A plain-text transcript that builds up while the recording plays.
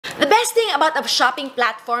thing about a shopping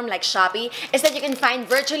platform like Shopee is that you can find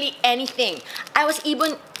virtually anything. I was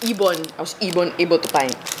ibon able to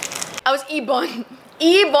find. I was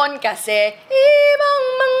ibon kasi ibang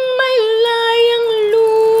mang may layang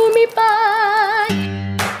lumipad.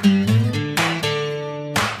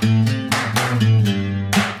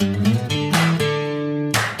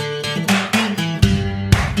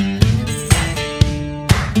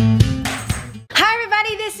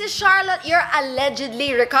 Charlotte, your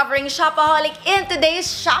allegedly recovering shopaholic in today's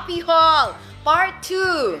Shopee haul, part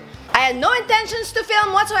 2. I had no intentions to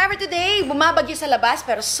film whatsoever today. Bumabagyo sa labas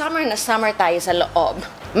pero summer na summer tayo sa loob.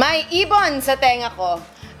 May ibon sa tenga ko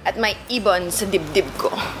at may ibon sa dibdib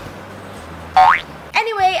ko.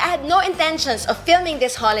 Anyway, I had no intentions of filming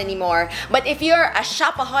this haul anymore. But if you're a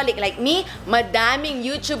shopaholic like me, madaming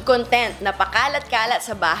YouTube content na pakalat-kalat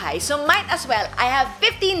sa bahay. So might as well, I have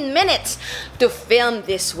 15 minutes to film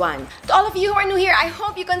this one. To all of you who are new here, I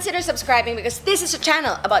hope you consider subscribing because this is a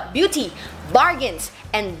channel about beauty, bargains,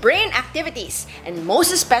 and brain activities, and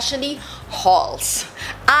most especially, hauls.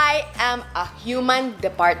 I am a human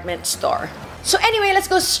department store. So anyway, let's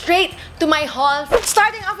go straight to my haul.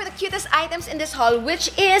 Starting off with the cutest items in this haul,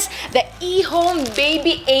 which is the eHome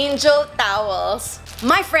Baby Angel Towels.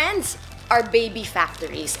 My friends are baby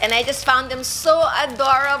factories, and I just found them so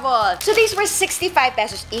adorable. So these were 65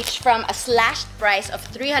 pesos each from a slashed price of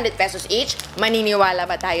 300 pesos each. Maniniwala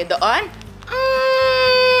ba tayo doon?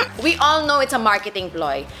 We all know it's a marketing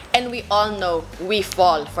ploy, and we all know we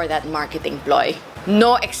fall for that marketing ploy.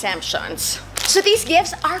 No exemptions. So these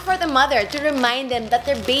gifts are for the mother to remind them that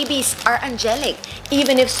their babies are angelic,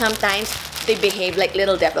 even if sometimes they behave like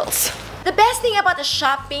little devils. The best thing about a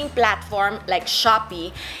shopping platform like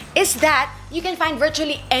Shopee is that you can find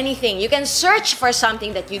virtually anything. You can search for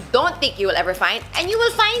something that you don't think you will ever find, and you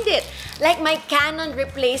will find it. Like my Canon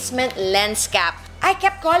replacement lens cap. I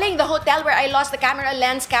kept calling the hotel where I lost the camera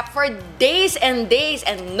lens cap for days and days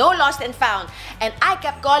and no lost and found. And I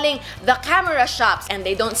kept calling the camera shops and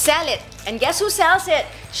they don't sell it. And guess who sells it?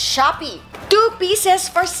 Shopee. 2 pieces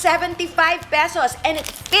for 75 pesos and it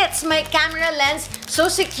fits my camera lens so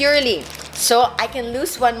securely. So I can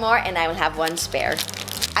lose one more and I will have one spare.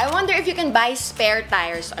 I wonder if you can buy spare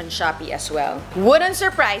tires on Shopee as well. Wouldn't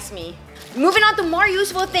surprise me. Moving on to more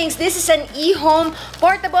useful things, this is an eHome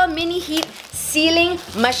portable mini heat sealing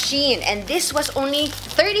machine, and this was only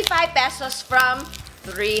 35 pesos from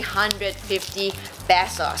 350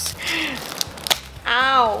 pesos.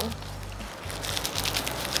 Ow!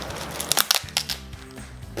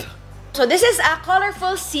 So this is a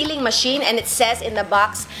colorful sealing machine, and it says in the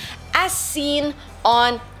box, as seen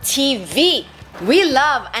on TV. We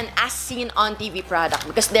love an as seen on TV product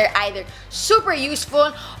because they're either super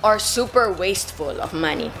useful or super wasteful of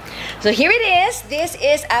money. So here it is. This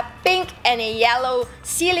is a pink and a yellow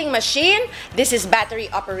sealing machine. This is battery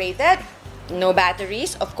operated. No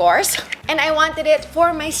batteries, of course. And I wanted it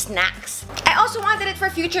for my snacks. I also wanted it for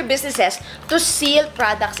future businesses to seal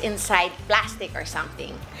products inside plastic or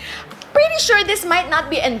something. Pretty sure this might not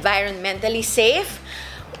be environmentally safe.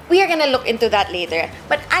 We are gonna look into that later.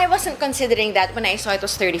 But I wasn't considering that when I saw it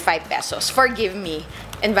was 35 pesos. Forgive me,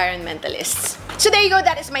 environmentalists. So there you go,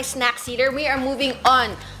 that is my snack sealer. We are moving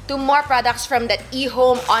on to more products from that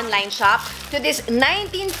eHome online shop to this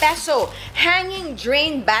 19 peso hanging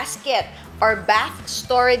drain basket or bath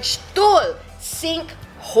storage tool sink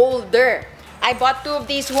holder. I bought 2 of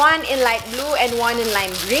these, one in light blue and one in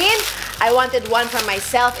lime green. I wanted one for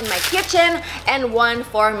myself in my kitchen and one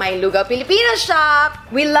for my Lugaw, Pilipinas shop.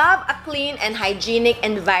 We love a clean and hygienic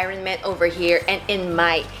environment over here and in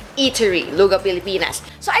my eatery, Lugaw, Pilipinas.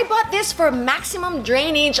 So I bought this for maximum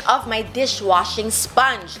drainage of my dishwashing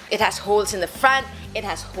sponge. It has holes in the front, it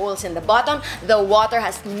has holes in the bottom. The water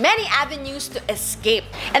has many avenues to escape.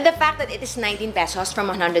 And the fact that it is 19 pesos from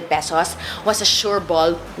 100 pesos was a sure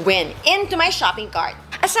ball win into my shopping cart.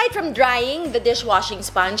 Aside from drying the dishwashing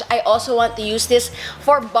sponge, I also want to use this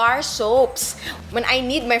for bar soaps. When I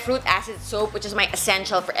need my fruit acid soap, which is my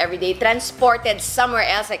essential for everyday, transported somewhere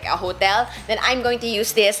else like a hotel, then I'm going to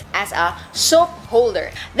use this as a soap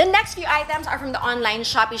holder. The next few items are from the online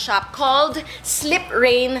Shopee shop called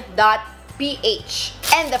sliprain.ph.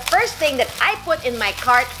 And the first thing that I put in my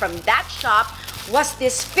cart from that shop was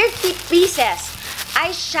this 50 pieces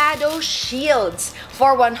eyeshadow shields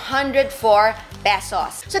for 104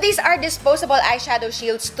 pesos. So these are disposable eyeshadow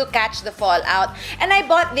shields to catch the fallout. And I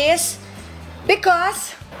bought this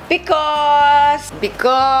because Because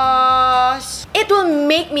it will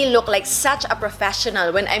make me look like such a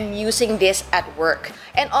professional when I'm using this at work.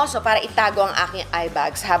 And also, para itago ang aking eye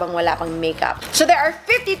bags habang wala pang makeup. So there are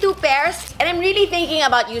 52 pairs, and I'm really thinking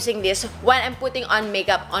about using this when I'm putting on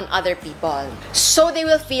makeup on other people. So they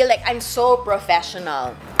will feel like I'm so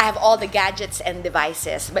professional. I have all the gadgets and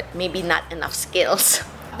devices, but maybe not enough skills.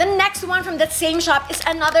 The next one from that same shop is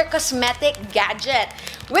another cosmetic gadget,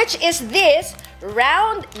 which is this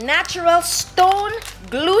round natural stone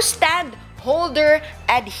glue stand holder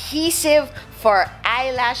adhesive for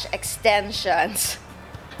eyelash extensions.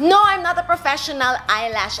 No, I'm not a professional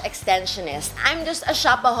eyelash extensionist. I'm just a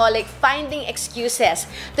shopaholic finding excuses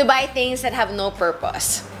to buy things that have no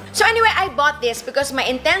purpose. So anyway, I bought this because my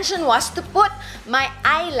intention was to put my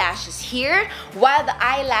eyelashes here while the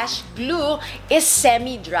eyelash glue is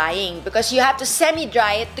semi-drying, because you have to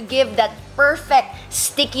semi-dry it to give that perfect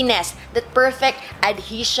stickiness, that perfect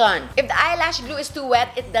adhesion. If the eyelash glue is too wet,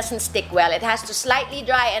 it doesn't stick well. It has to slightly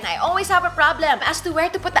dry, and I always have a problem as to where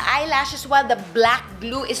to put the eyelashes while the black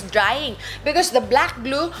glue is drying, because the black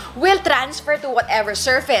glue will transfer to whatever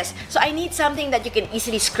surface. So I need something that you can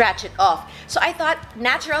easily scratch it off. So I thought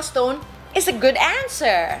natural stone is a good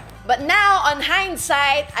answer. But now, on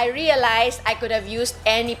hindsight, I realized I could have used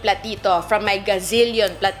any platito from my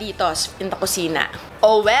gazillion platitos in the kusina.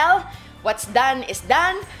 Oh well, what's done is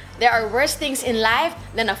done. There are worse things in life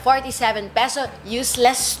than a 47 peso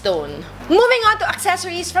useless stone. Moving on to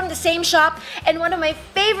accessories from the same shop, and one of my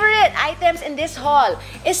favorite items in this haul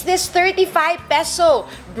is this 35 peso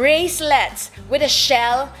bracelets with a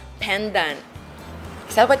shell pendant.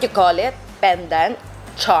 Is that what you call it? Pendant?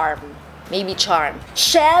 Charm. Maybe charm.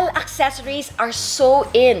 Shell accessories are so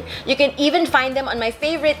in. You can even find them on my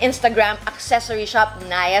favorite Instagram accessory shop,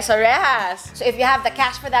 Naya's Orejas. So if you have the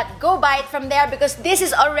cash for that, go buy it from there, because this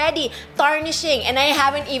is already tarnishing and I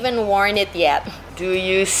haven't even worn it yet. Do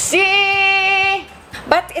you see?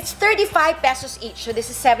 But it's 35 pesos each, so this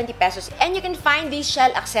is 70 pesos. And you can find these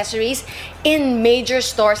shell accessories in major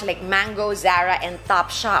stores like Mango, Zara, and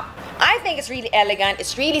Topshop. I think it's really elegant,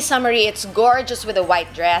 it's really summery, it's gorgeous with a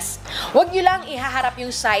white dress. Huwag nyo lang ihaharap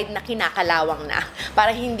yung side na kinakalawang na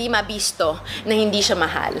para hindi mabisto na hindi siya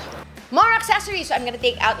mahal. More accessories! So I'm gonna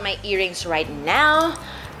take out my earrings right now.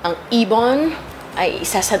 Ang ibon ay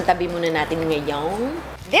isasantabi muna natin ngayon.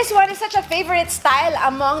 This one is such a favorite style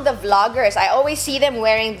among the vloggers. I always see them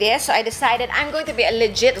wearing this, so I decided I'm going to be a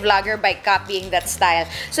legit vlogger by copying that style.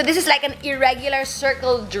 So this is like an irregular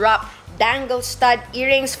circle drop dangle stud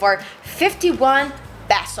earrings for 51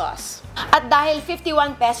 pesos. At dahil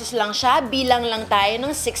 51 pesos lang siya, bilang lang tayo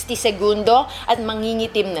ng 60 segundo at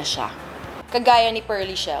mangingitim na siya. Kagaya ni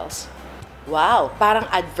Pearly Shells. Wow, parang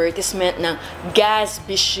advertisement ng Gas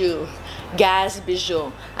Bijou. Gas Bijou.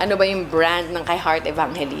 Ano ba yung brand ng kay Heart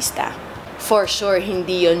Evangelista? For sure,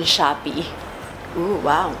 hindi yon Shopee. Ooh,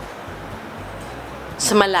 wow.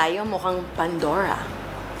 Sa malayo, mukhang Pandora.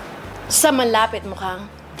 Sa malapit, mukhang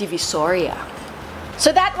Divisoria. So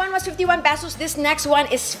that one was 51 pesos. This next one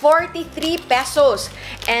is 43 pesos.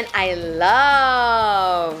 And I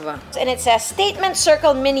love. And it says, Statement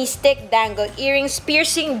Circle Mini Stick Dangle Earrings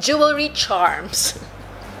Piercing Jewelry Charms.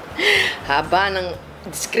 Haba ng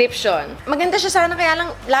description. Maganda siya sana, kaya lang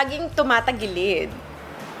laging tumatagilid.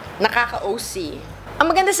 Nakaka-OC. Ang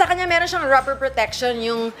maganda sa kanya, meron siyang rubber protection,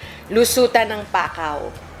 yung lusutan ng pakaw.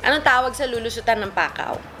 Anong tawag sa lulusutan ng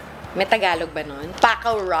pakaw? May Tagalog ba nun?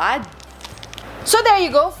 Pakaw rod? So there you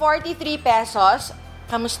go, 43 pesos.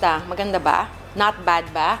 Kamusta? Maganda ba? Not bad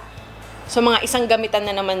ba? So mga isang gamitan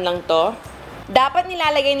na naman lang to. Dapat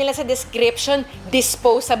nilalagay nila sa description,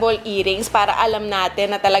 disposable earrings, para alam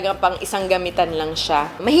natin na talagang pang isang gamitan lang siya.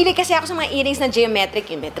 Mahilig kasi ako sa mga earrings na geometric.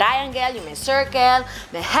 Yung may triangle, yung may circle,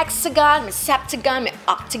 may hexagon, may septagon, may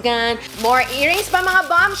octagon. More earrings pa mga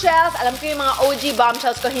bombshells. Alam ko yung mga OG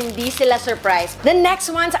bombshells ko, hindi sila surprised. The next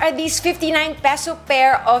ones are these 59 peso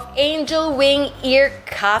pair of angel wing ear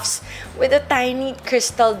cuffs with a tiny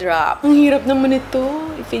crystal drop. Ang hirap naman ito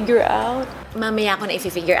i-figure out. Mamaya ko na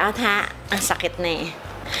i-figure out, ha? Ang sakit na eh.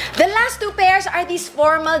 The last two pairs are these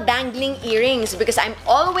formal dangling earrings, because I'm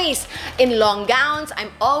always in long gowns,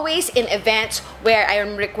 I'm always in events where I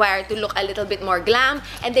am required to look a little bit more glam,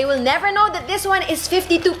 and they will never know that this one is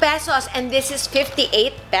 52 pesos and this is 58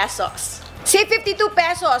 pesos. Say 52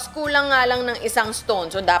 pesos, kulang nga lang ng isang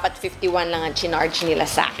stone, so dapat 51 lang ang chinarge nila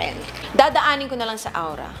sa akin. Dadaanin ko na lang sa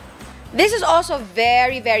aura. This is also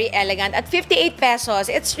very, very elegant. At 58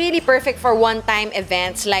 pesos, it's really perfect for one-time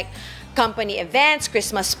events like company events,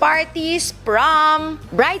 Christmas parties, prom,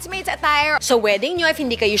 bridesmaids attire, sa wedding nyo if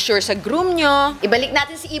hindi kayo sure sa groom nyo. Ibalik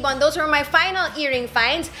natin si Ibon. Those were my final earring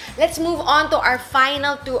finds. Let's move on to our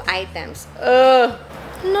final 2 items.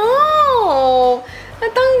 No!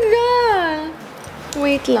 Natanggal!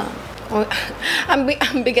 Wait lang. Oh, ang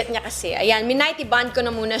bigat niya kasi. Ayan, minnighty band ko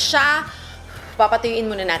na muna siya. Papatuyuin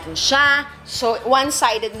muna natin siya. So,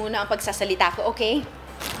 one-sided muna ang pagsasalita ko, okay?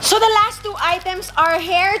 So, the last 2 items are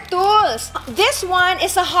hair tools. This one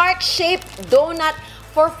is a heart-shaped donut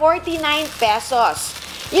for 49 pesos.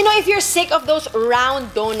 You know, if you're sick of those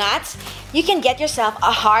round donuts, you can get yourself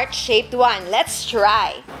a heart-shaped one. Let's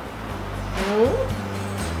try.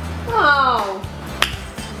 Wow.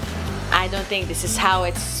 I don't think this is how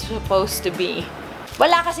it's supposed to be.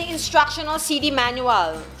 Wala kasing instructional CD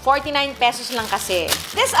manual. 49 pesos lang kasi.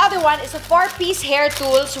 This other one is a 4-piece hair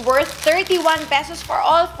tools worth 31 pesos for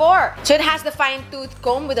all 4. So it has the fine-tooth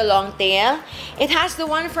comb with a long tail. It has the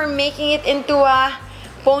one for making it into a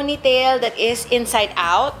ponytail that is inside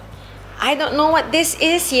out. I don't know what this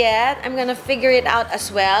is yet. I'm gonna figure it out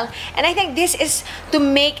as well. And I think this is to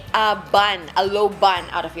make a bun, a low bun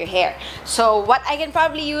out of your hair. So what I can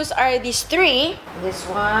probably use are these 3. This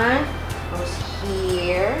one goes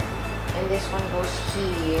here, and this one goes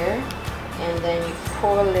here, and then you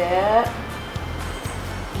pull it.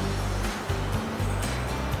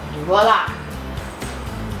 Voila!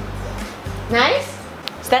 Nice?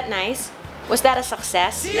 Is that nice? Was that a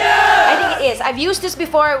success? Yeah! I think it is. I've used this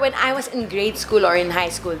before when I was in grade school or in high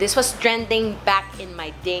school. This was trending back in my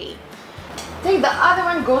day. I think the other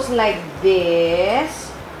one goes like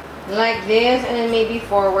this, and then maybe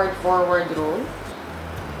forward roll.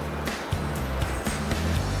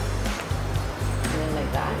 And then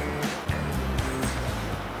like that.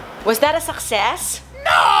 Was that a success?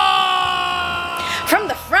 No! From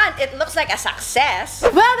the front, it looks like a success.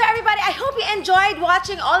 Well there, everybody, I hope you enjoyed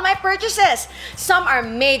watching all my purchases. Some are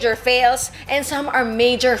major fails and some are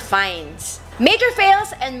major finds. Major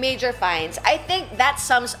fails and major finds. I think that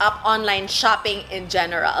sums up online shopping in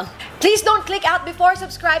general. Please don't click out before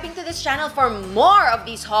subscribing to this channel for more of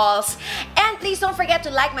these hauls. And please don't forget to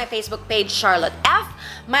like my Facebook page, Charlotte F.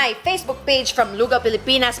 My Facebook page from Lugaw,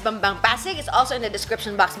 Pilipinas, Bambang, Pasig is also in the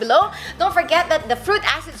description box below. Don't forget that the fruit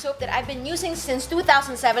acid soap that I've been using since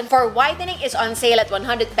 2007 for whitening is on sale at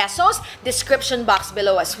 100 pesos. Description box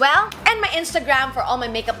below as well. And my Instagram for all my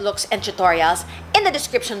makeup looks and tutorials in the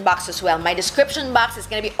description box as well. My description box is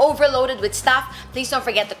going to be overloaded with stuff. Please don't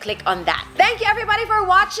forget to click on that. Thank you everybody for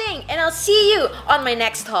watching, and I'll see you on my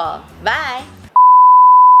next haul. Bye!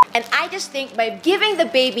 And I just think by giving the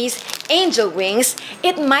babies angel wings,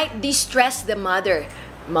 it might de-stress the mother.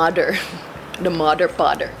 The mother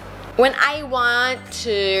podder. When I want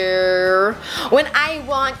to,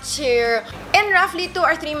 in roughly 2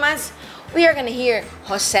 or 3 months, we are gonna hear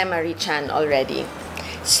Jose Marie-chan already.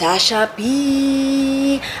 Sa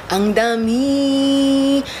Shopee, ang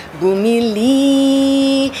dami,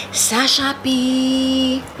 bumili sa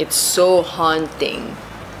Shopee. It's so haunting.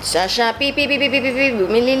 Sa Shopee,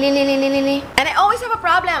 bumili. And I always have a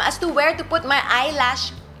problem as to where to put my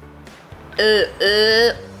eyelash.